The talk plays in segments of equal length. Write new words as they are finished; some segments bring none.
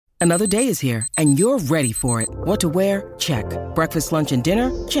Another day is here, and you're ready for it. What to wear? Check. Breakfast, lunch, and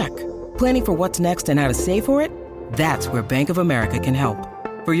dinner? Check. Planning for what's next and how to save for it? That's where Bank of America can help.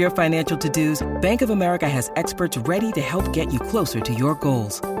 For your financial to-dos, Bank of America has experts ready to help get you closer to your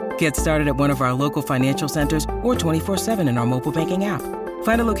goals. Get started at one of our local financial centers or 24/7 in our mobile banking app.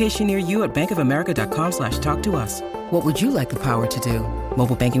 Find a location near you at bankofamerica.com/talktous. What would you like the power to do?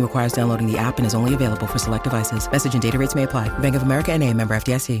 Mobile banking requires downloading the app and is only available for select devices. Message and data rates may apply. Bank of America N.A., member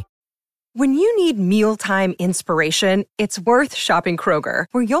FDIC. When you need mealtime inspiration, it's worth shopping Kroger,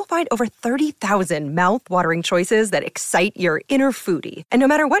 where you'll find over 30,000 mouth-watering choices that excite your inner foodie. And no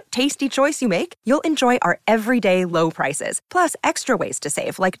matter what tasty choice you make, you'll enjoy our everyday low prices, plus extra ways to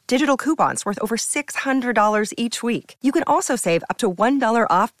save, like digital coupons worth over $600 each week. You can also save up to $1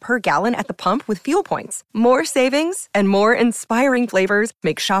 off per gallon at the pump with fuel points. More savings and more inspiring flavors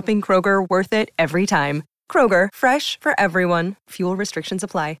make shopping Kroger worth it every time. Kroger, fresh for everyone. Fuel restrictions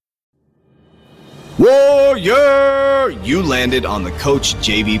apply. Warrior! You landed on the Coach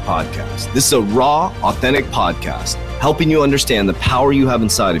JV podcast. This is a raw, authentic podcast helping you understand the power you have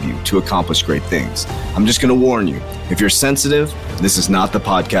inside of you to accomplish great things. I'm just going to warn you, if you're sensitive, this is not the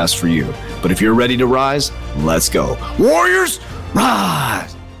podcast for you. But if you're ready to rise, let's go. Warriors,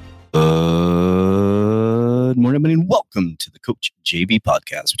 rise! Good morning, everybody, and welcome to the Coach JV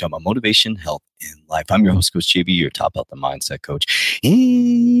podcast. We're talking about motivation, health, and life. I'm your host, Coach JV, your top health and mindset coach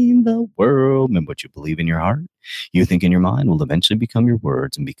in the world. Remember, what you believe in your heart, you think in your mind, will eventually become your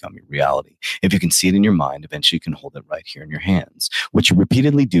words and become your reality. If you can see it in your mind, eventually you can hold it right here in your hands. What you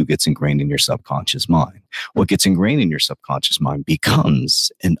repeatedly do gets ingrained in your subconscious mind. What gets ingrained in your subconscious mind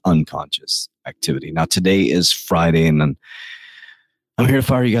becomes an unconscious activity. Now, today is Friday, and then I'm here to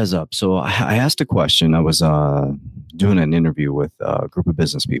fire you guys up. So I asked a question. I was doing an interview with a group of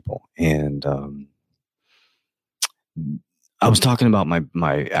business people, and I was talking about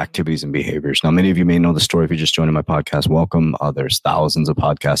my activities and behaviors. Now, many of you may know the story if you're just joining my podcast. Welcome. There's thousands of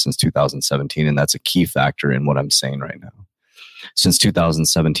podcasts since 2017, and that's a key factor in what I'm saying right now. Since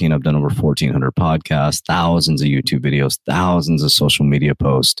 2017, I've done over 1,400 podcasts, thousands of YouTube videos, thousands of social media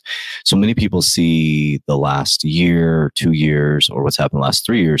posts. So many people see the last year, 2 years, or what's happened the last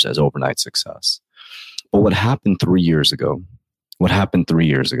 3 years as overnight success. But what happened 3 years ago? Well,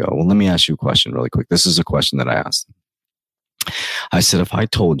 let me ask you a question really quick. This is a question that I asked. I said, if I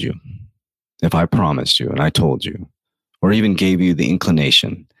told you, if I promised you, and I told you, or even gave you the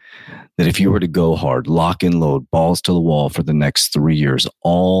inclination that if you were to go hard, lock and load, balls to the wall for the next 3 years,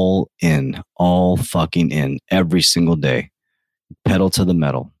 all in, all fucking in, every single day, pedal to the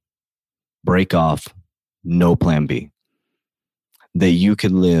metal, break off, no plan B, that you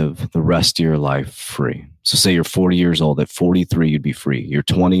could live the rest of your life free. So say you're 40 years old, at 43, you'd be free. You're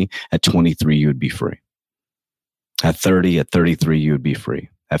 20, at 23, you would be free. At 30, at 33, you would be free.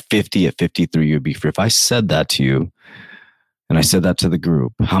 At 50, at 53, you would be free. If I said that to you, and I said that to the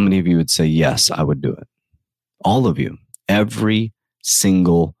group, how many of you would say, yes, I would do it? All of you. Every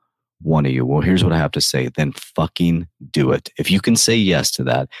single one of you. Well, here's what I have to say. Then fucking do it. If you can say yes to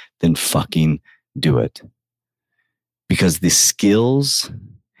that, then fucking do it. Because the skills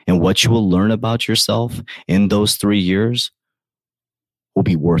and what you will learn about yourself in those 3 years will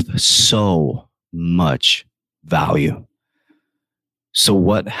be worth so much value. So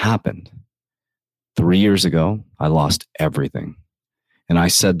what happened? 3 years ago, I lost everything. And I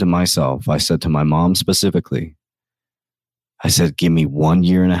said to myself, I said to my mom specifically, I said, give me 1.5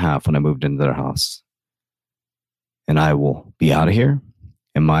 years when I moved into their house. And I will be out of here,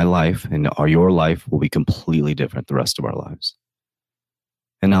 and my life and your life will be completely different the rest of our lives.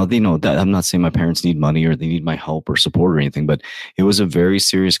 And now, that I'm not saying my parents need money or they need my help or support or anything, but it was a very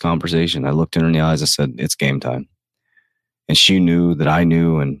serious conversation. I looked in her eyes and said, it's game time. And she knew that I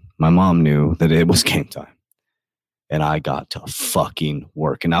knew, and my mom knew that it was game time. And I got to fucking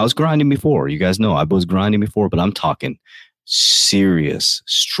work. And I was grinding before. You guys know I was grinding before, but I'm talking serious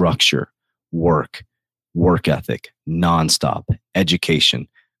structure, work ethic, nonstop, education,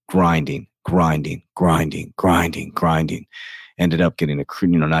 grinding. Ended up getting a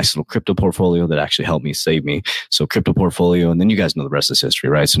nice little crypto portfolio that actually helped me save me. So crypto portfolio, and then you guys know the rest is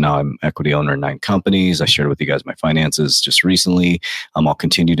history, right? So now I'm equity owner in 9 companies. I shared with you guys my finances just recently. I'll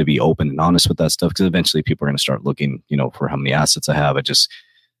continue to be open and honest with that stuff because eventually people are going to start looking, for how many assets I have. I just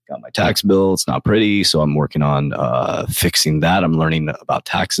got my tax bill. It's not pretty. So I'm working on fixing that. I'm learning about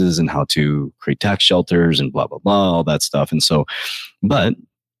taxes and how to create tax shelters and blah, blah, blah, all that stuff. And so, but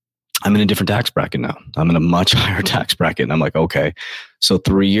I'm in a different tax bracket now. I'm in a much higher tax bracket. And I'm like, okay. So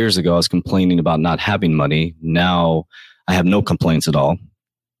 3 years ago, I was complaining about not having money. Now I have no complaints at all.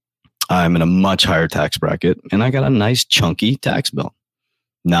 I'm in a much higher tax bracket and I got a nice chunky tax bill.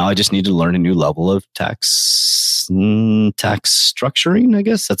 Now I just need to learn a new level of tax structuring, I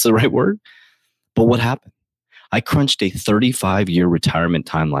guess that's the right word. But what happened? I crunched a 35-year retirement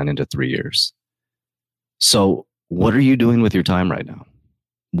timeline into 3 years. So what are you doing with your time right now?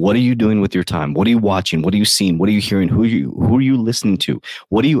 What are you doing with your time? What are you watching? What are you seeing? What are you hearing? Who are you listening to?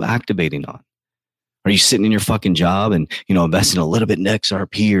 What are you activating on? Are you sitting in your fucking job and, investing a little bit in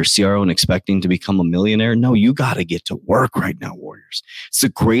XRP or CRO and expecting to become a millionaire? No, you got to get to work right now, warriors. It's the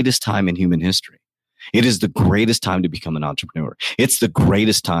greatest time in human history. It is the greatest time to become an entrepreneur. It's the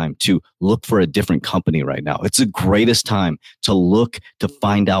greatest time to look for a different company right now. It's the greatest time to look to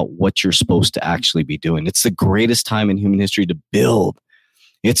find out what you're supposed to actually be doing. It's the greatest time in human history to build.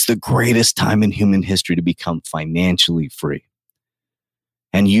 It's the greatest time in human history to become financially free.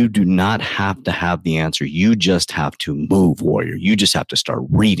 And you do not have to have the answer. You just have to move, warrior. You just have to start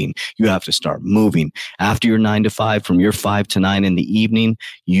reading. You have to start moving. After your 9 to 5, from your 5 to 9 in the evening,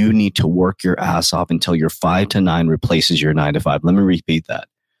 you need to work your ass off until your 5 to 9 replaces your 9 to 5. Let me repeat that.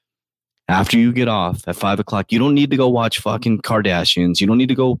 After you get off at 5 o'clock, you don't need to go watch fucking Kardashians. You don't need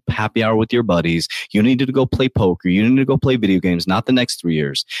to go happy hour with your buddies. You don't need to go play poker. You don't need to go play video games. Not the next 3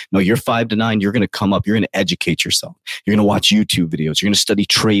 years. No, you're 5 to 9. You're going to come up. You're going to educate yourself. You're going to watch YouTube videos. You're going to study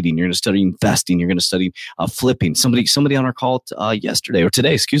trading. You're going to study investing. You're going to study flipping. Somebody on our call yesterday or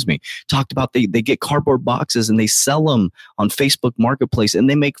today, talked about they get cardboard boxes and they sell them on Facebook Marketplace and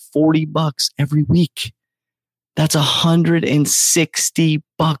they make $40 every week. That's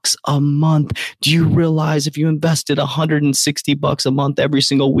 $160 a month. Do you realize if you invested $160 a month every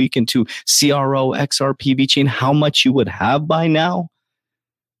single week into CRO, XRP, VeChain, how much you would have by now?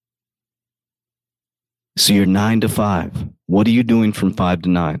 So you're 9 to 5. What are you doing from 5 to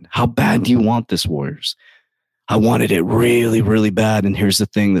 9? How bad do you want this, warriors? I wanted it really, really bad. And here's the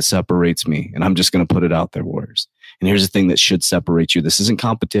thing that separates me. And I'm just going to put it out there, warriors. And here's the thing that should separate you. This isn't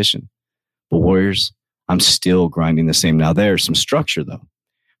competition. But warriors, I'm still grinding the same. Now there's some structure though.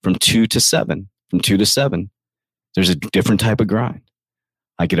 From 2 to 7, there's a different type of grind.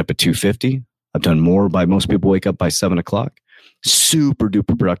 I get up at 2:50. I've done more by most people wake up by 7 o'clock. Super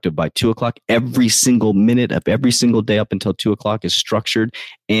duper productive by 2 o'clock. Every single minute of every single day up until 2 o'clock is structured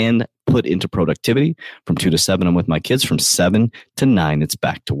and put into productivity. From 2 to 7, I'm with my kids. From 7 to 9, it's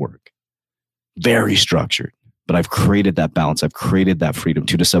back to work. Very structured. But I've created that balance. I've created that freedom.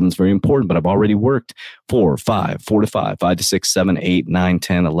 2 to 7 is very important, but I've already worked 4 to 5, 5 to 6, 7, 8, 9,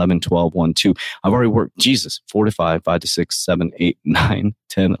 10, 11, 12, 1, 2. I've already worked, 4 to 5, 5 to 6, 7, 8, 9,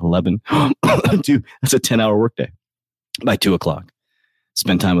 10, 11, 2. That's a 10-hour workday by 2 o'clock.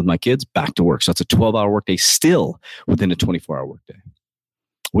 Spend time with my kids, back to work. So that's a 12-hour workday still within a 24-hour workday.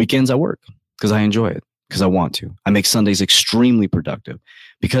 Weekends I work because I enjoy it, because I want to. I make Sundays extremely productive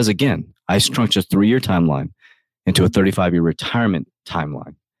because, again, I crunch a 3-year timeline into a 35-year retirement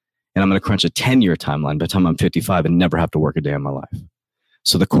timeline. And I'm going to crunch a 10-year timeline by the time I'm 55 and never have to work a day in my life.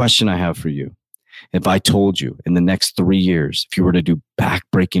 So the question I have for you, if I told you in the next 3 years, if you were to do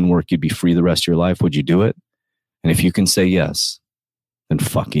back-breaking work, you'd be free the rest of your life, would you do it? And if you can say yes, then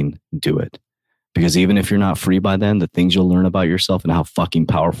fucking do it. Because even if you're not free by then, the things you'll learn about yourself and how fucking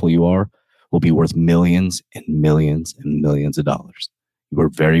powerful you are will be worth millions and millions and millions of dollars. You are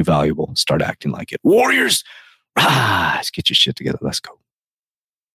very valuable. Start acting like it. Warriors! Let's get your shit together. Let's go.